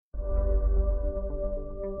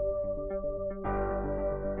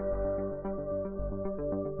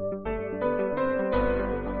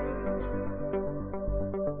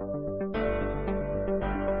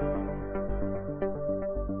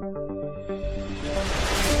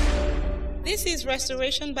This is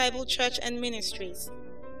Restoration Bible Church and Ministries.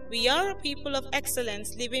 We are a people of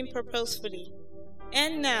excellence living purposefully.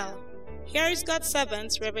 And now, here is God's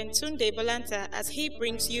servant, Reverend Tunde Bolanta, as he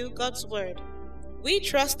brings you God's Word. We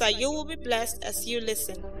trust that you will be blessed as you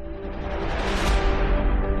listen.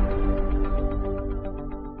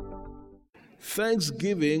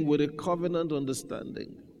 Thanksgiving with a covenant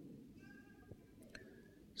understanding.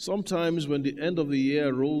 Sometimes when the end of the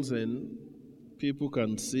year rolls in, people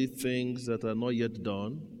can see things that are not yet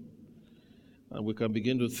done, and we can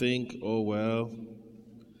begin to think, oh well,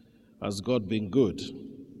 has God been good?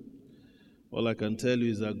 All I can tell you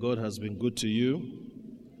is that God has been good to you,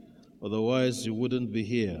 otherwise you wouldn't be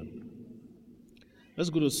here. Let's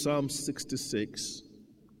go to Psalm 66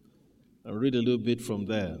 and read a little bit from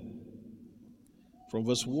there. From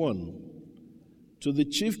verse 1, to the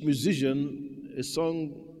chief musician, a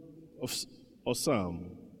song of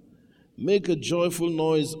psalm. Make a joyful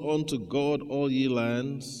noise unto God, all ye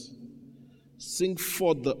lands. Sing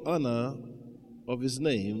forth the honor of his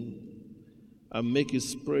name, and make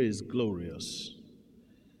his praise glorious.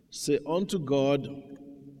 Say unto God,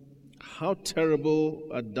 how terrible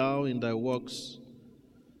art thou in thy works!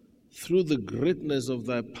 Through the greatness of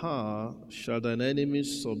thy power shall thine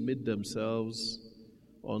enemies submit themselves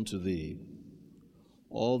unto thee.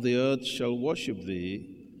 All the earth shall worship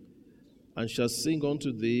thee, and shall sing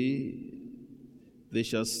unto thee. They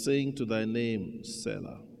shall sing to thy name,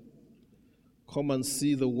 Selah. Come and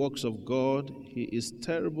see the works of God. He is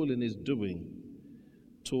terrible in his doing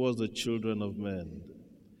towards the children of men.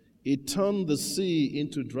 He turned the sea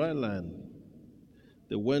into dry land.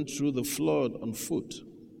 They went through the flood on foot.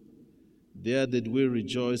 There did we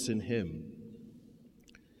rejoice in him.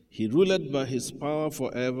 He ruleth by his power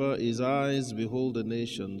forever. His eyes behold the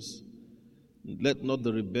nations. Let not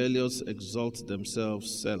the rebellious exalt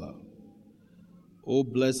themselves, Selah. O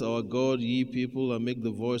bless our God, ye people, and make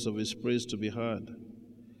the voice of his praise to be heard,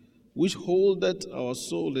 which holdeth our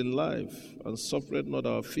soul in life, and suffereth not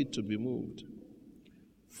our feet to be moved.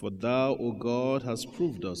 For thou, O God, hast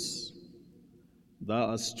proved us.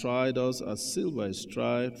 Thou hast tried us as silver is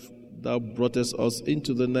tried. Thou broughtest us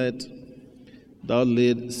into the net. Thou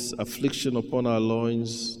laidst affliction upon our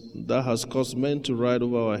loins. Thou hast caused men to ride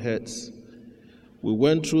over our heads. We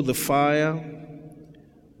went through the fire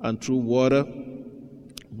and through water,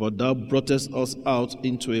 but thou broughtest us out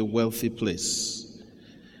into a wealthy place.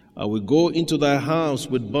 I will go into thy house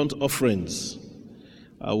with burnt offerings.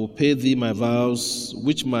 I will pay thee my vows,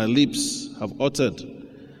 which my lips have uttered,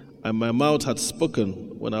 and my mouth had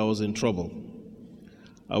spoken when I was in trouble.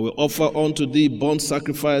 I will offer unto thee burnt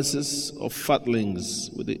sacrifices of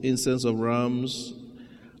fatlings with the incense of rams.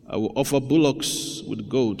 I will offer bullocks with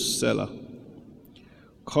goats, Selah.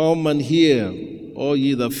 Come and hear, all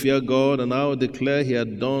ye that fear God, and I will declare he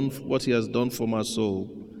had done what he has done for my soul.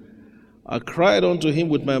 I cried unto him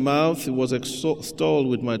with my mouth, he was extolled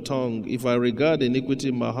with my tongue. If I regard iniquity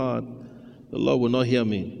in my heart, the Lord will not hear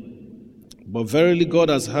me. But verily God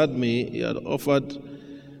has heard me, he had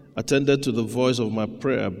attended to the voice of my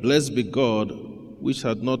prayer. Blessed be God, which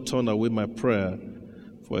had not turned away my prayer,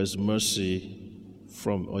 for his mercy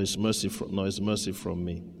from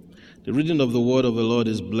me. The reading of the word of the Lord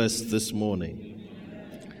is blessed this morning.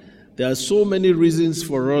 There are so many reasons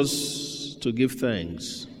for us to give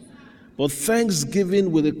thanks, but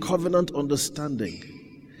thanksgiving with a covenant understanding.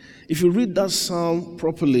 If you read that psalm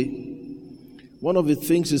properly, one of the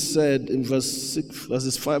things is said in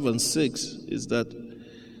verses 5 and 6 is that,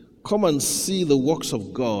 come and see the works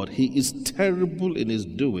of God. He is terrible in his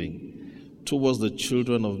doing towards the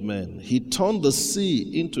children of men. He turned the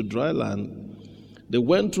sea into dry land. They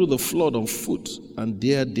went through the flood on foot, and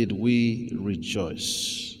there did we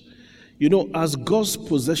rejoice. You know, as God's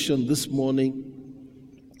possession this morning,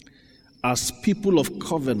 as people of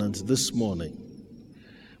covenant this morning,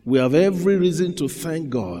 we have every reason to thank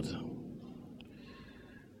God.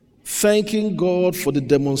 Thanking God for the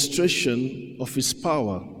demonstration of his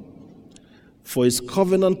power, for his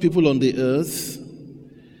covenant people on the earth,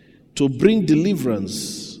 to bring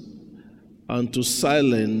deliverance and to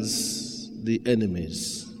silence the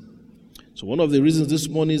enemies. So one of the reasons this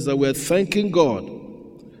morning is that we're thanking God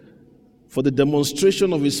for the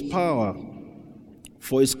demonstration of his power,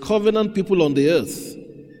 for his covenant people on the earth,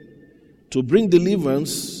 to bring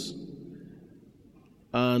deliverance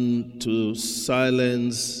and to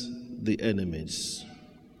silence the enemies.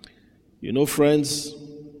 You know, friends,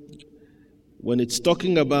 when it's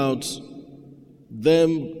talking about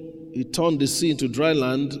them, he turned the sea into dry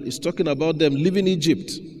land, it's talking about them leaving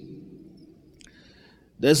Egypt.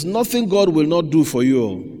 There's nothing God will not do for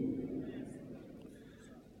you.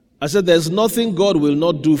 I said, there's nothing God will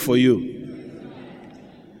not do for you.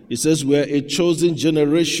 It says, we're a chosen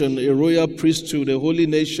generation, a royal priesthood, a holy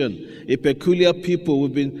nation, a peculiar people.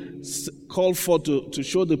 We've been called for to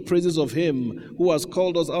show the praises of Him who has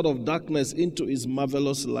called us out of darkness into His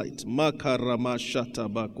marvelous light. I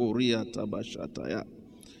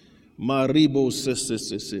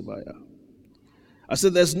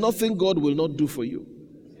said, there's nothing God will not do for you.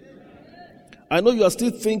 I know you are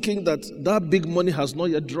still thinking that big money has not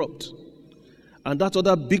yet dropped, and that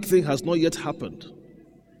other big thing has not yet happened.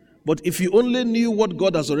 But if you only knew what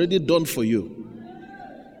God has already done for you,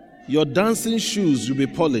 your dancing shoes will be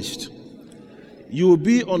polished. You will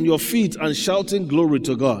be on your feet and shouting glory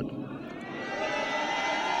to God.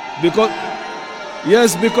 Because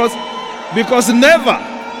never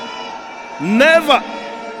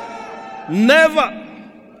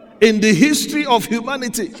in the history of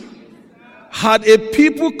humanity had a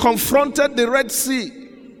people confronted the Red Sea.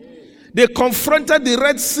 They confronted the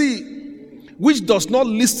Red Sea, which does not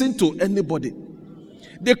listen to anybody.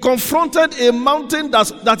 They confronted a mountain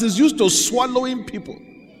that is used to swallowing people.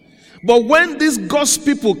 But when these God's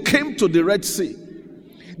people came to the Red Sea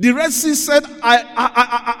said,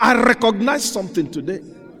 I recognize something today.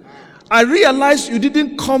 I realized you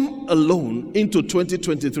didn't come alone into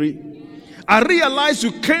 2023. I realized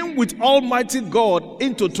you came with Almighty God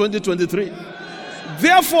into 2023.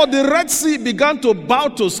 Therefore, the Red Sea began to bow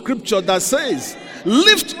to scripture that says,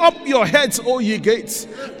 lift up your heads, O ye gates,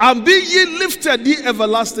 and be ye lifted, ye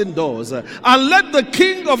everlasting doors, and let the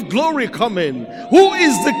King of glory come in. Who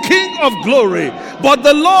is the King of glory but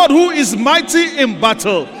the Lord who is mighty in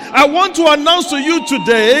battle? I want to announce to you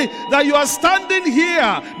today that you are standing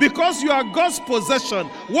here because you are God's possession.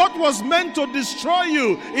 What was meant to destroy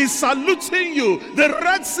you is saluting you. The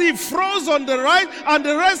Red Sea froze on the right and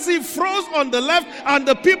the Red Sea froze on the left, and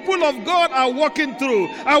the people of God are walking through.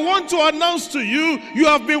 I want to announce to you, you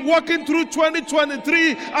have been walking through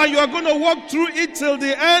 2023 and you are going to walk through it till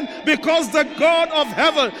the end, because the God of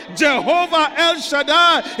heaven, Jehovah El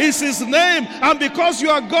Shaddai, is His name. And because you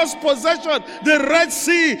are God's possession, the Red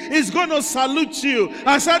Sea is going to salute you.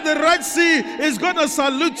 I said the Red Sea is going to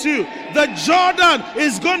salute you. The Jordan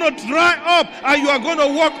is going to dry up and you are going to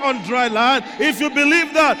walk on dry land. If you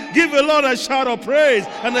believe that, give the Lord a shout of praise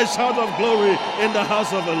and a shout of glory in the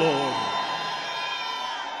house of the Lord.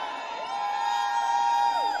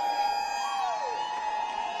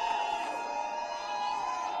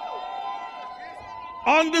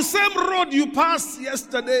 On the same road you passed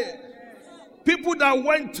yesterday, people that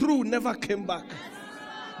went through never came back.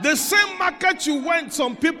 The same market you went,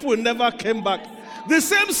 some people never came back. The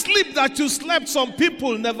same sleep that you slept, some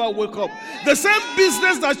people never woke up. The same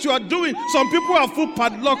business that you are doing, some people have put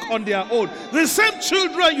padlock on their own. The same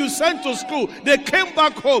children you sent to school, they came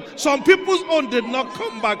back home. Some people's own did not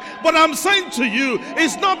come back. But I'm saying to you,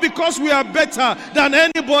 it's not because we are better than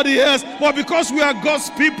anybody else, but because we are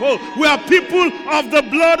God's people. We are people of the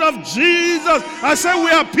blood of Jesus. I say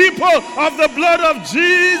we are people of the blood of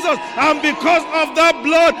Jesus. And because of that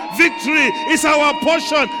blood, victory is our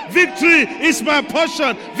portion. Victory is my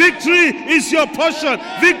portion. Victory is your portion.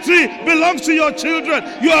 Victory belongs to your children.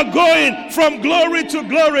 You are going from glory to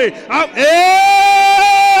glory.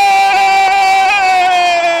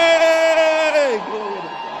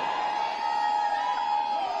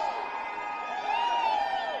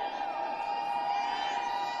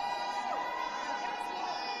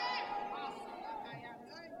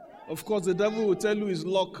 Of course, the devil will tell you it's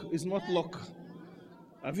luck. It's not luck.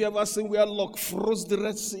 Have you ever seen where luck froze the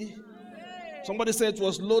Red Sea? Somebody said it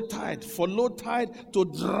was low tide. For low tide to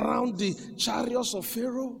drown the chariots of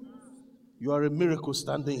Pharaoh. You are a miracle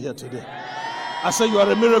standing here today. I say you are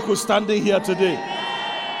a miracle standing here today.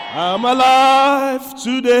 I'm alive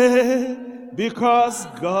today because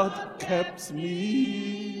God kept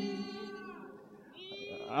me.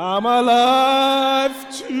 I'm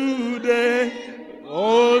alive today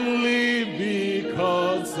only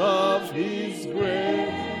because of His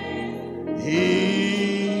grace.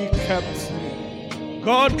 He kept me.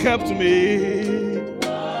 God kept me.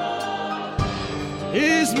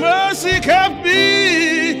 His mercy kept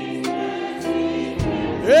me.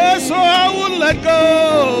 Yes, so I wouldn't let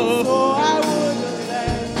go.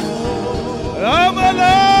 I'm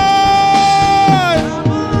alive.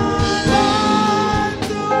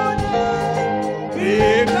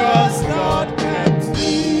 Because God kept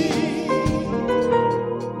me.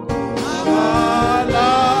 I'm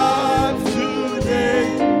alive today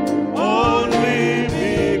only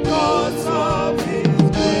because of His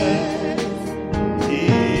grace. He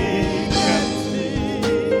kept me.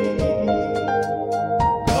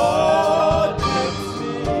 God kept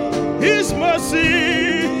me. He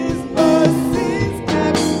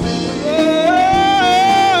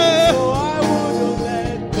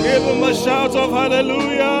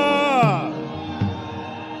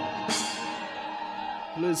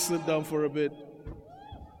sit down for a bit.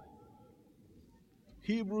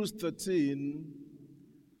 Hebrews 13,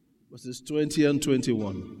 verses 20 and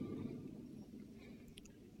 21.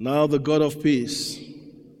 Now the God of peace,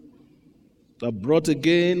 that brought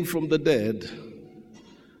again from the dead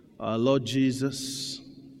our Lord Jesus,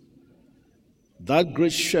 that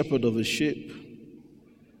great shepherd of the sheep,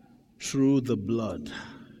 through the blood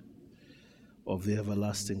of the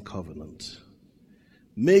everlasting covenant,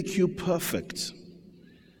 make you perfect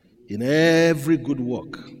in every good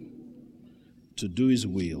work to do his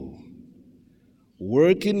will,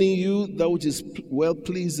 working in you that which is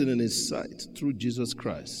well-pleasing in his sight through Jesus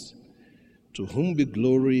Christ, to whom be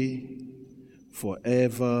glory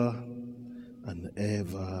forever and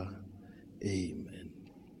ever. Amen.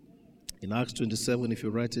 In Acts 27, if you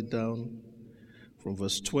write it down, from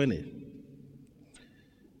verse 20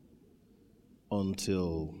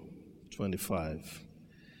 until 25,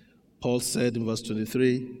 Paul said in verse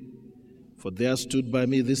 23, "For there stood by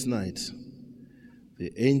me this night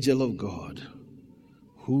the angel of God,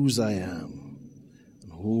 whose I am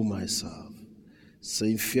and whom I serve,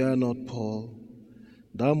 saying, Fear not, Paul,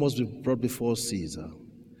 thou must be brought before Caesar,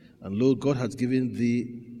 and lo, God hath given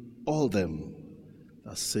thee all them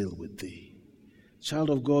that sail with thee."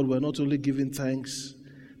 Child of God, we're not only giving thanks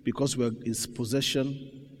because we're his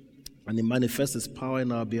possession and he manifests his power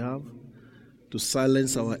in our behalf to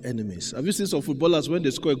silence our enemies. Have you seen some footballers, when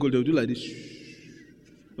they score a goal, they'll do like this?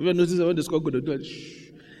 Have you noticed that when they score a goal, they'll do like this?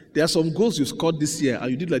 There are some goals you scored this year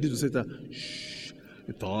and you did like this to say that.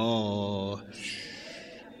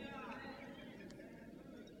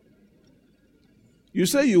 You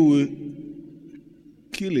say you will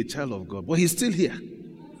kill a child of God, but he's still here.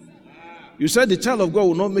 You said the child of God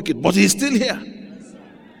will not make it, but he's still here.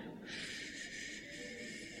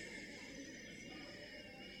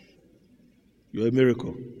 You're a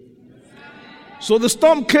miracle. So the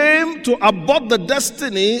storm came to abort the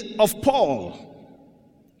destiny of Paul.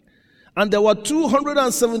 And there were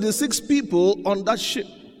 276 people on that ship.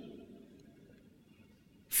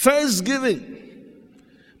 Thanksgiving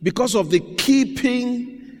because of the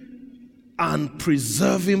keeping and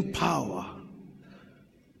preserving power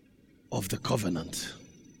of the covenant.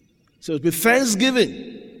 So with me,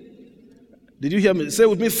 thanksgiving. Did you hear me? Say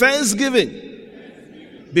with me, thanksgiving.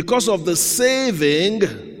 Because of the saving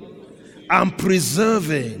and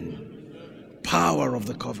preserving power of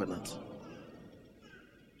the covenant.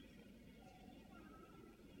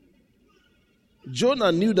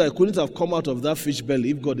 Jonah knew that he couldn't have come out of that fish belly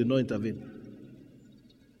if God did not intervene.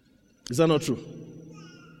 Is that not true?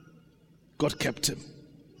 God kept him.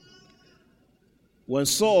 When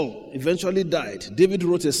Saul eventually died, David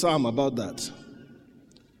wrote a psalm about that.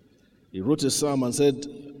 He wrote a psalm and said,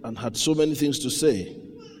 and had so many things to say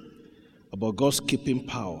about God's keeping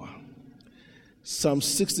power. Psalm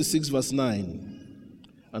 66 verse 9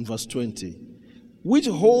 and verse 20. Which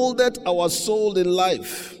holdeth our soul in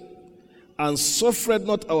life, and suffered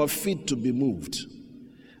not our feet to be moved.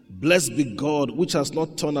 Blessed be God, which has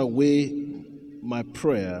not turned away my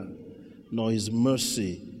prayer, nor his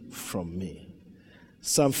mercy from me.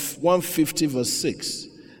 Psalm 150 verse 6.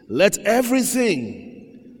 Let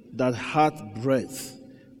everything that hath breath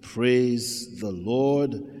praise the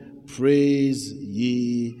Lord. Praise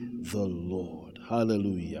ye the Lord.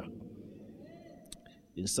 Hallelujah.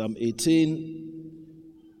 In Psalm 18,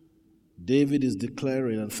 David is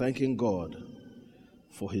declaring and thanking God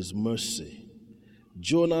for his mercy.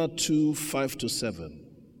 Jonah 2, 5-7.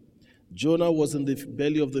 Jonah was in the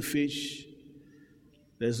belly of the fish.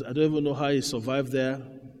 I don't even know how he survived there,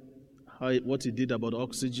 what he did about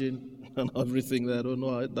oxygen and everything there. I don't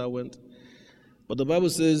know how that went. But the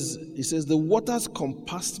Bible says, it says, the waters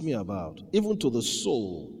compassed me about, even to the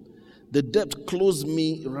soul. The depth closed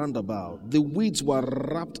me round about. The weeds were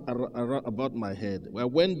wrapped about my head. I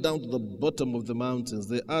went down to the bottom of the mountains.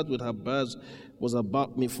 The earth with her bars was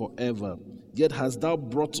about me forever. Yet hast thou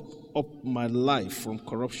brought up my life from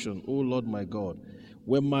corruption, O Lord my God.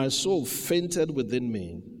 When my soul fainted within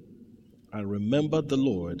me, I remembered the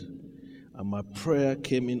Lord, and my prayer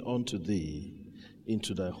came in unto thee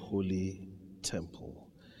into thy holy temple.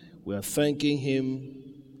 We are thanking him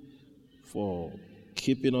for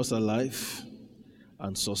keeping us alive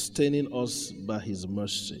and sustaining us by his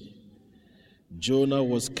mercy. Jonah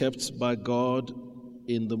was kept by God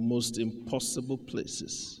in the most impossible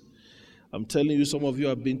places. I'm telling you, some of you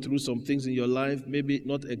have been through some things in your life, maybe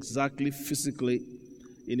not exactly physically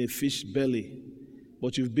in a fish belly,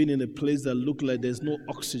 but you've been in a place that looked like there's no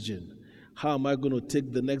oxygen. How am I going to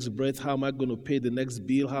take the next breath? How am I going to pay the next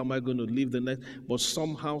bill? How am I going to live the next? But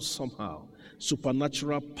somehow,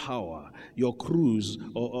 supernatural power. Your cruise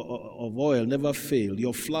of oil never failed.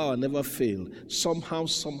 Your flour never failed.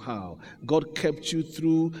 Somehow, God kept you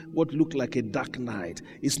through what looked like a dark night.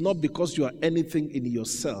 It's not because you are anything in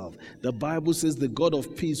yourself. The Bible says the God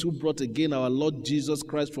of peace who brought again our Lord Jesus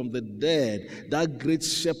Christ from the dead, that great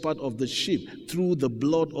shepherd of the sheep, through the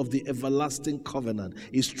blood of the everlasting covenant.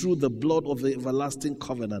 It's through the blood of the everlasting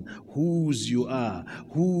covenant. Whose you are,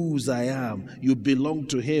 whose I am. You belong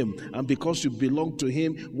to him. And because you belong to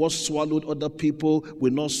him, what swallowed other people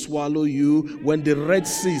will not swallow you. When the Red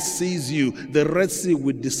Sea sees you, the Red Sea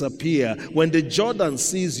will disappear. When the Jordan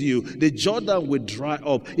sees you, the Jordan will dry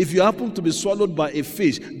up. If you happen to be swallowed by a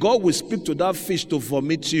fish, God will speak to that fish to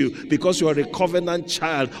vomit you, because you are a covenant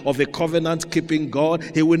child of a covenant-keeping God.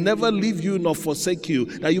 He will never leave you nor forsake you.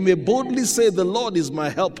 That you may boldly say, the Lord is my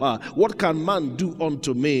helper. What can man do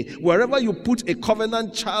unto me? Wherever you put a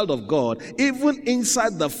covenant child of God, even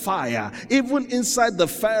inside the fire, even inside the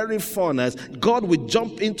fiery furnace, God will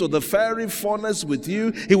jump into the fiery furnace with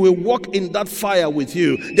you. He will walk in that fire with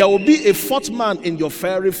you. There will be a fourth man in your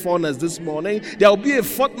fiery furnace this morning. There will be a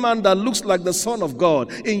fourth man that looks like the Son of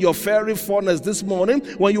God in your fiery furnace this morning.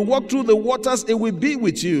 When you walk through the waters, it will be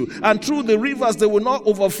with you. And through the rivers, they will not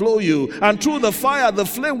overflow you. And through the fire, the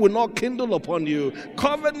flame will not kindle upon you.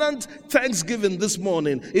 Covenant thanksgiving this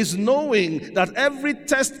morning is knowing that every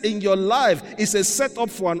test in your life is a setup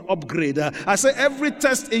for an upgrade. I say every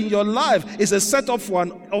test in your life is a setup for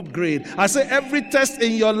an upgrade. I say every test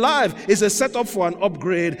in your life is a setup for an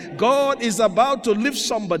upgrade. God is about to lift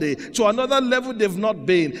somebody to another level they've not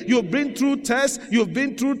been. You've been through tests, you've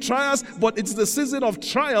been through trials, but it's the season of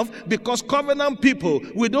triumph, because covenant people,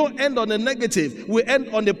 we don't end on a negative, we end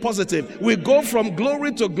on a positive. We go from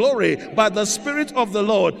glory to glory by the Spirit of the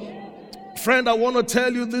Lord. Friend, I want to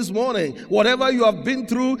tell you this morning, whatever you have been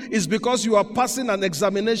through is because you are passing an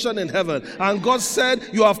examination in heaven. And God said,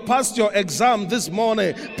 you have passed your exam this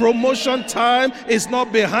morning. Promotion time is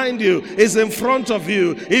not behind you, it's in front of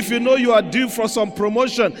you. If you know you are due for some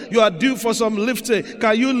promotion, you are due for some lifting,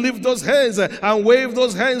 can you lift those hands and wave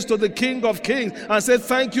those hands to the King of Kings and say,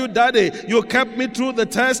 thank you, Daddy. You kept me through the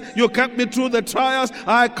test. You kept me through the trials.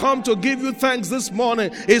 I come to give you thanks this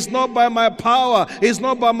morning. It's not by my power. It's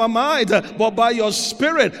not by my might, but by your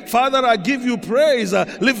Spirit. Father, I give you praise.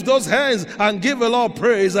 Lift those hands and give the Lord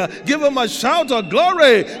praise. Give him a shout of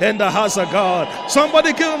glory in the house of God.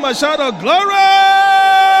 Somebody give him a shout of glory.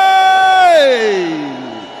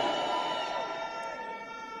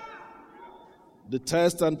 The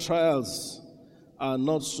tests and trials are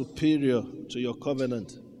not superior to your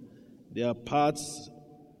covenant. They are parts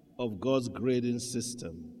of God's grading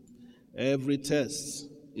system. Every test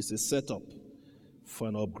is a setup for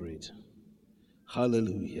an upgrade.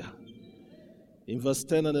 Hallelujah. In verse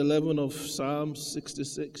 10 and 11 of Psalm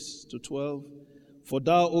 66 to 12, for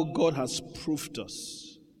thou, O God, hast proved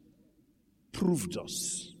us.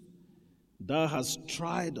 Thou hast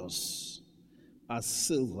tried us as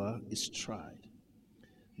silver is tried.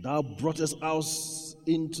 Thou broughtest us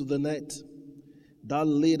into the net. Thou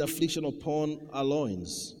laid affliction upon our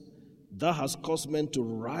loins. Thou hast caused men to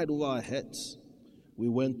ride over our heads. We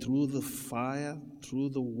went through the fire, through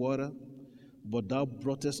the water, but thou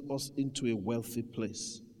broughtest us into a wealthy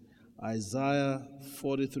place. Isaiah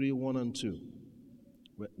 43, 1 and 2.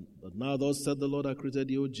 But now thus said the Lord, I created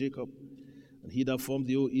thee, O Jacob, and he that formed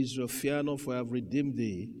thee, O Israel. Fear not, for I have redeemed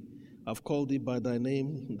thee. I have called thee by thy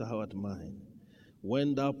name, thou art mine.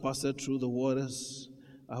 When thou passest through the waters,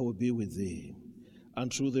 I will be with thee,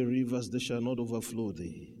 and through the rivers they shall not overflow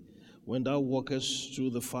thee. When thou walkest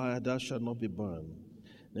through the fire, thou shalt not be burned,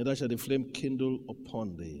 neither shall the flame kindle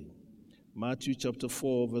upon thee. Matthew chapter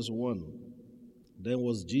 4, verse 1. Then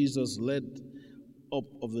was Jesus led up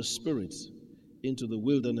of the Spirit into the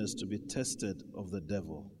wilderness to be tested of the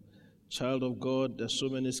devil. Child of God, there's so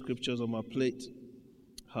many scriptures on my plate.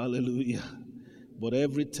 Hallelujah. But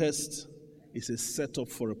every test is a setup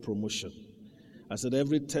for a promotion. I said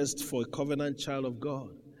every test for a covenant child of God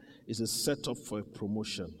is a setup for a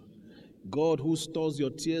promotion. God, who stores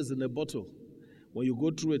your tears in a bottle. When you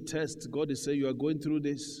go through a test, God is saying, you are going through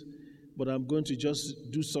this, but I'm going to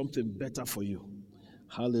just do something better for you.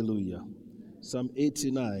 Hallelujah. Psalm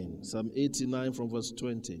 89 from verse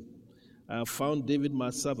 20. I have found David my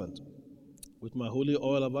servant. With my holy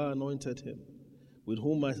oil have I anointed him. With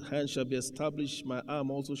whom my hand shall be established, my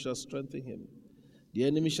arm also shall strengthen him. The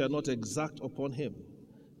enemy shall not exact upon him,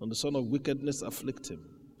 and the son of wickedness afflict him.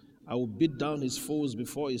 I will beat down his foes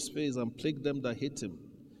before his face and plague them that hate him.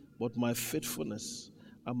 But my faithfulness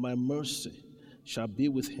and my mercy shall be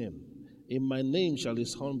with him. In my name shall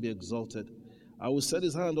his horn be exalted. I will set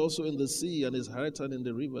his hand also in the sea and his right hand in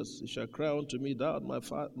the rivers. He shall cry unto me, thou art my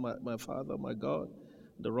Father, my God,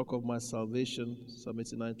 the rock of my salvation. Psalm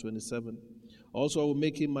 89:27. Also I will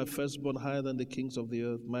make him my firstborn higher than the kings of the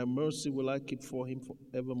earth. My mercy will I keep for him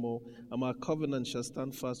forevermore, and my covenant shall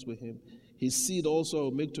stand fast with him. His seed also I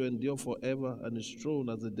will make to endure forever, and his throne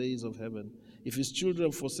as the days of heaven. If his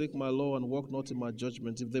children forsake my law and walk not in my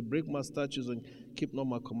judgments, if they break my statutes and keep not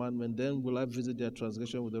my commandment, then will I visit their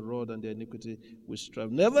transgression with the rod and their iniquity with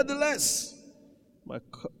strife. Nevertheless, my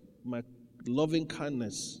loving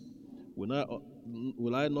kindness will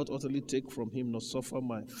I not utterly take from him, nor suffer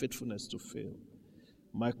my faithfulness to fail.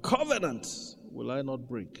 My covenant will I not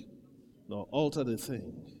break, nor alter the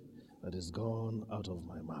thing that is gone out of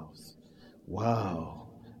my mouth. Wow.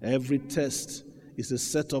 Every test is a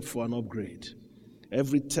setup for an upgrade.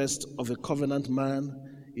 Every test of a covenant man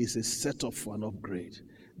is a setup for an upgrade.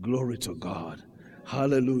 Glory to God.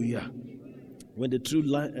 Hallelujah. When they threw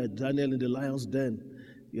Daniel in the lion's den,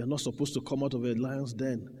 you're not supposed to come out of a lion's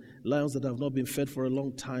den. Lions that have not been fed for a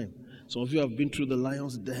long time. Some of you have been through the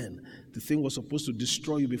lion's den. The thing was supposed to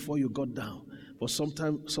destroy you before you got down. But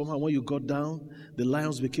somehow when you got down, the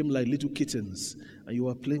lions became like little kittens, and you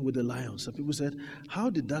were playing with the lions. And people said, how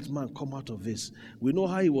did that man come out of this? We know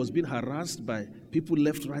how he was being harassed by people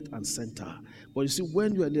left, right, and center. But you see,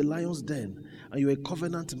 when you're in the lion's den, and you're a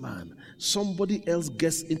covenant man, somebody else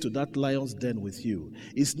gets into that lion's den with you.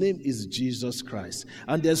 His name is Jesus Christ.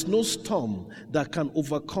 And there's no storm that can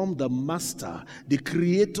overcome the master, the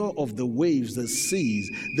creator of the waves, the seas,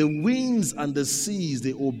 the winds and the seas.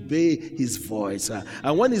 They obey his voice.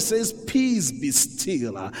 And when he says, peace be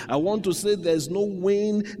still, I want to say there's no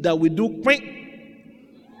wind that will do quick.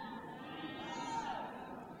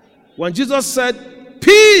 When Jesus said,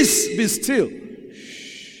 peace be still,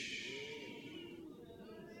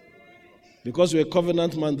 because you're a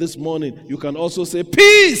covenant man this morning, you can also say,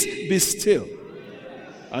 peace be still.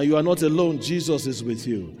 And you are not alone, Jesus is with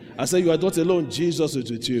you. I say you are not alone, Jesus is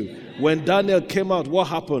with you. When Daniel came out, what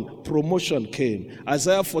happened? Promotion came.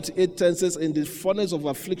 Isaiah 48:10 says, in the furnace of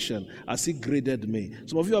affliction, as he graded me.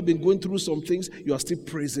 Some of you have been going through some things, you are still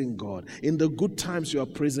praising God. In the good times, you are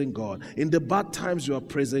praising God. In the bad times, you are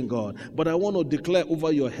praising God. But I want to declare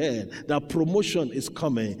over your head that promotion is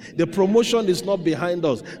coming. The promotion is not behind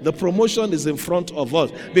us. The promotion is in front of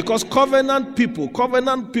us. Because covenant people,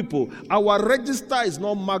 our register is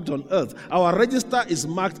not marked on earth. Our register is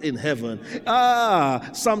marked in heaven.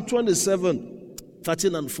 Psalm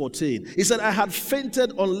 27:13 and 14. He said, I had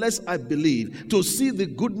fainted unless I believed to see the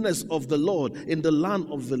goodness of the Lord in the land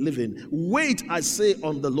of the living. Wait, I say,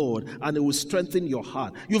 on the Lord, and it will strengthen your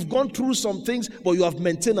heart. You've gone through some things, but you have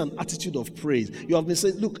maintained an attitude of praise. You have been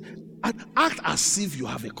saying, look, act as if you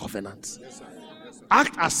have a covenant.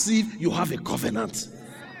 Act as if you have a covenant.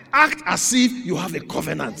 Act as if you have a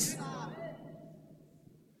covenant.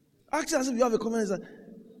 Act as if you have a covenant.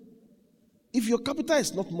 If your capital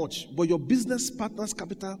is not much, but your business partner's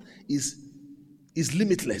capital is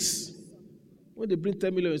limitless. When they bring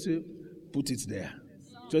 10 million, you say, put it there.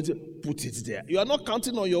 20, put it there. You are not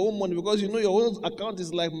counting on your own money because you know your own account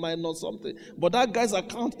is like minus something. But that guy's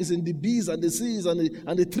account is in the B's and the C's and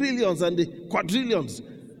the trillions and the quadrillions.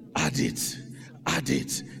 Add it.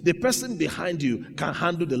 The person behind you can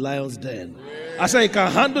handle the lion's den. I say it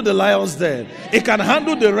can handle the lion's den. It can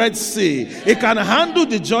handle the Red Sea. It can handle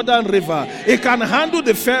the Jordan River. It can handle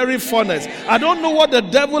the fiery furnace. I don't know what the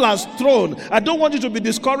devil has thrown. I don't want you to be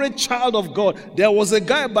discouraged, child of God. There was a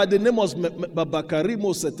guy by the name of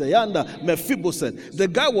Mephibosheth. The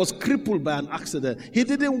guy was crippled by an accident. He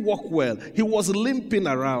didn't walk well. He was limping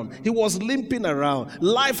around.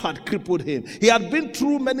 Life had crippled him. He had been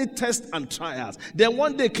through many tests and trials. Then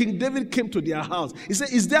one day King David came to their house. He said,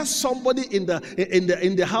 is there somebody in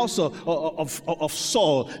the house of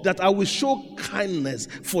Saul that I will show kindness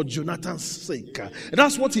for Jonathan's sake?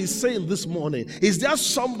 That's what he's saying this morning. Is there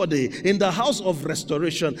somebody in the house of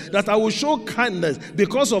restoration that I will show kindness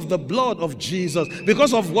because of the blood of Jesus,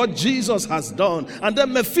 because of what Jesus has done? And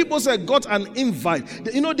then Mephibosheth got an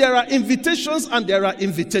invite. You know, there are invitations and there are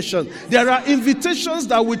invitations. There are invitations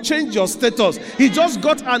that will change your status. He just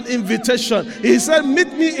got an invitation. He said,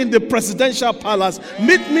 meet me in the presidential palace.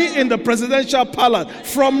 Meet me in the presidential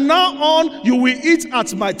palace. From now on, you will eat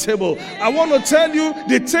at my table. I want to tell you,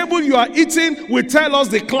 the table you are eating will tell us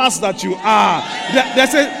the class that you are.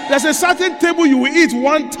 There's a certain table you will eat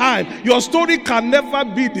one time. Your story can never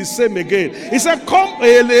be the same again. He said, come,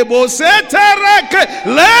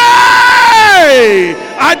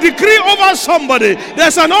 I decree over somebody,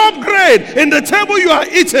 there's an upgrade in the table you are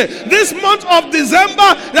eating. This month of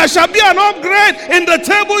December, there shall be an upgrade in the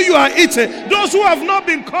table you are eating. Those who have not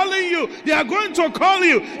been calling you, they are going to call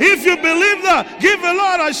you. If you believe that, give the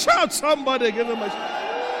Lord a shout. Somebody give him a shout.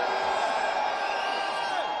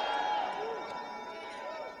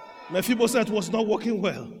 Mephibosheth was not working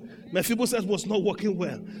well. Mephibosheth was not working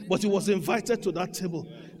well, but he was invited to that table.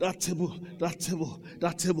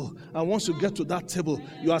 And once you get to that table,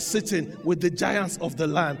 you are sitting with the giants of the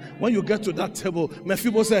land. When you get to that table,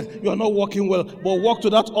 Mephibosheth, you are not working well, but walk to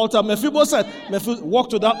that altar. Mephibosheth, walk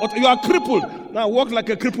to that altar. You are crippled. Now walk like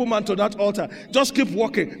a crippled man to that altar. Just keep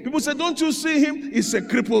walking. People say, don't you see him? He's a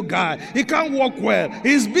crippled guy. He can't walk well.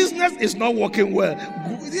 His business is not working well.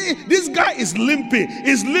 This guy is limping.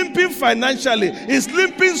 He's limping financially. He's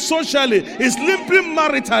limping socially. He's limping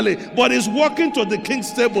maritally. But he's walking to the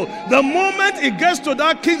king's table. The moment he gets to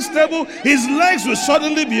that king's table, his legs will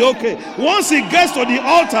suddenly be okay. Once he gets to the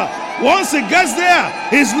altar, once he gets there,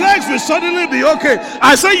 his legs will suddenly be okay.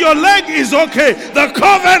 I say your leg is okay. The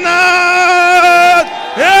covenant.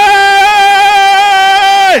 Hey!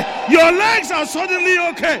 Your legs are suddenly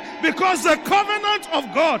okay because the covenant of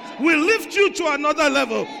God will lift you to another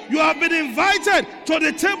level. You have been invited to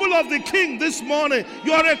the table of the king this morning.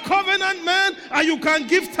 You are a covenant man and you can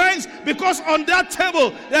give thanks because on that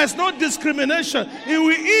table there's no discrimination. You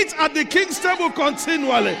will eat at the king's table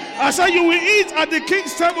continually. I say you will eat at the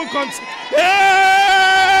king's table continually. Hey!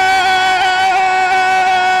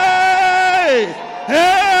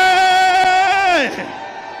 Hey!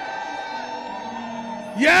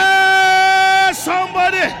 Yeah,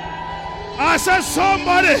 somebody. I said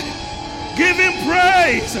somebody. Give him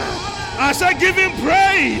praise. I said give him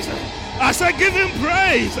praise. I said give him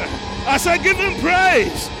praise. I said give him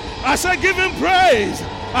praise. I said give him praise.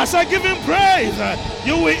 I said give him praise.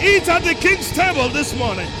 You will eat at the king's table this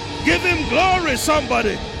morning. Give him glory,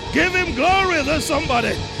 somebody. Give him glory, there's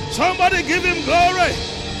somebody. Somebody give him glory.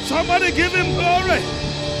 Somebody give him glory.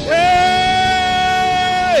 Hey!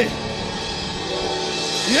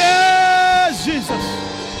 Yes, Jesus.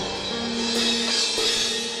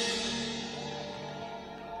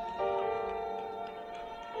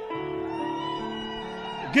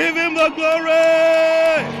 Give him the glory.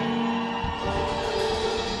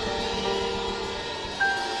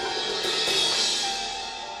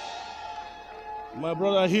 My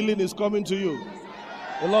brother, healing is coming to you.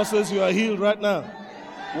 The Lord says you are healed right now.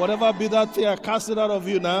 Whatever be that thing, I cast it out of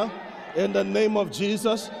you now. In the name of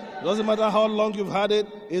Jesus. It doesn't matter how long you've had it.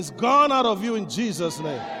 It's gone out of you in Jesus'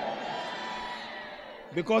 name.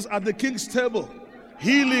 Because at the king's table,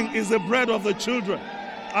 healing is the bread of the children.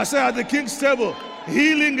 I say at the king's table,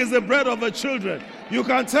 healing is the bread of the children. You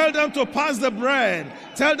can tell them to pass the bread.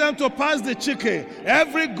 Tell them to pass the chicken.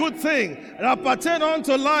 Every good thing that pertains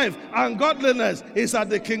unto life and godliness is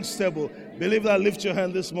at the king's table. Believe that. Lift your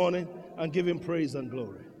hand this morning and give him praise and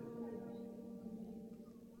glory.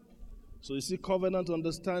 So you see, covenant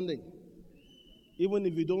understanding. Even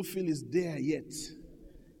if you don't feel it's there yet,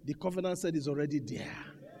 the covenant said it's already there.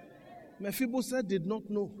 Mephibosheth did not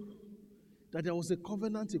know that there was a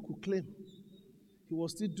covenant he could claim. He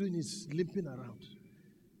was still doing his limping around.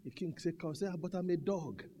 The king said, but I'm a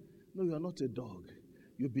dog. No, you are not a dog.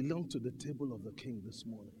 You belong to the table of the king this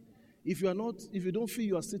morning. If you don't feel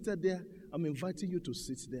you are seated there, I'm inviting you to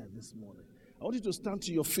sit there this morning. I want you to stand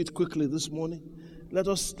to your feet quickly this morning. Let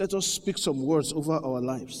us speak some words over our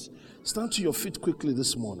lives. Stand to your feet quickly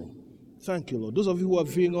this morning. Thank you, Lord. Those of you who are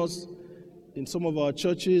viewing us in some of our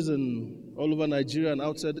churches and all over Nigeria and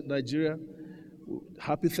outside Nigeria,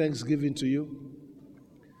 happy Thanksgiving to you.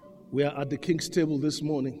 We are at the King's table this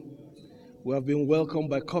morning. We have been welcomed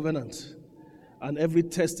by covenant, and every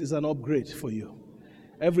test is an upgrade for you.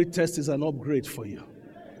 Every test is an upgrade for you.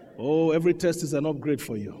 Oh, every test is an upgrade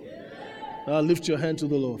for you. Now lift your hand to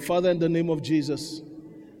the Lord. Father, in the name of Jesus,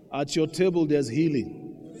 at your table there's healing.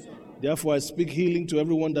 Therefore, I speak healing to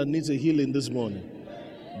everyone that needs a healing this morning.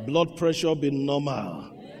 Blood pressure be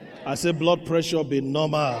normal. I say blood pressure be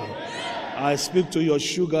normal. I speak to your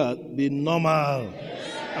sugar, be normal.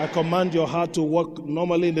 I command your heart to work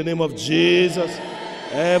normally in the name of Jesus.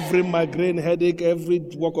 Every migraine, headache, every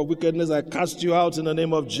work of wickedness, I cast you out in the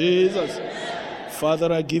name of Jesus.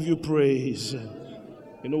 Father, I give you praise.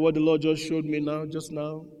 You know what the Lord just showed me now, just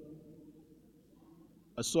now?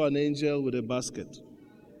 I saw an angel with a basket.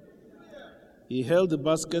 He held the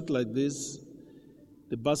basket like this.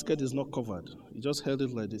 The basket is not covered. He just held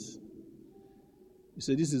it like this. He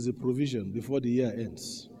said, this is a provision before the year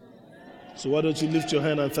ends. So why don't you lift your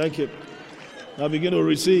hand and thank him? Now begin to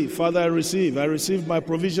receive. Father, I receive. I receive my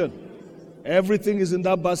provision. Everything is in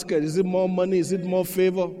that basket. Is it more money? Is it more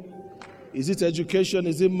favor? Is it education?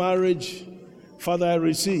 Is it marriage? Father, I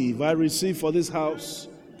receive. I receive for this house.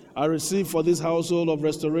 I receive for this household of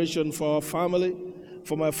restoration for our family.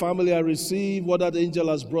 For my family, I receive what that angel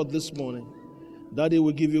has brought this morning. Daddy,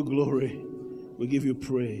 we give you glory. We give you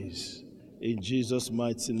praise. In Jesus'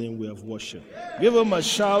 mighty name we have worshiped. Give him a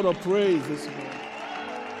shout of praise this morning.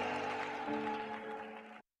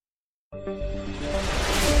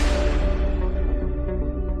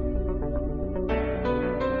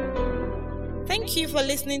 Thank you for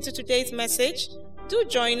listening to today's message. Do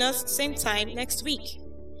join us same time next week.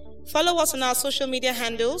 Follow us on our social media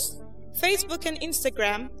handles, Facebook and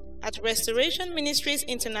Instagram at Restoration Ministries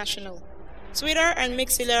International, Twitter and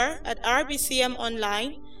Mixlr at RBCM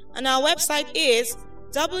Online, and our website is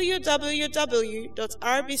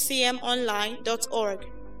www.rbcmonline.org.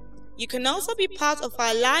 You can also be part of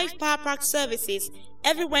our live Power Pack services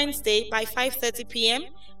every Wednesday by 5:30 p.m.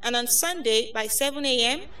 and on Sunday by 7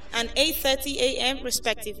 a.m. and 8:30 a.m.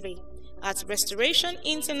 respectively at Restoration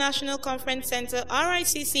International Conference Center,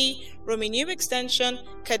 RICC, Romeo Extension,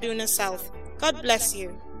 Kaduna South. God bless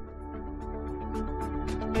you.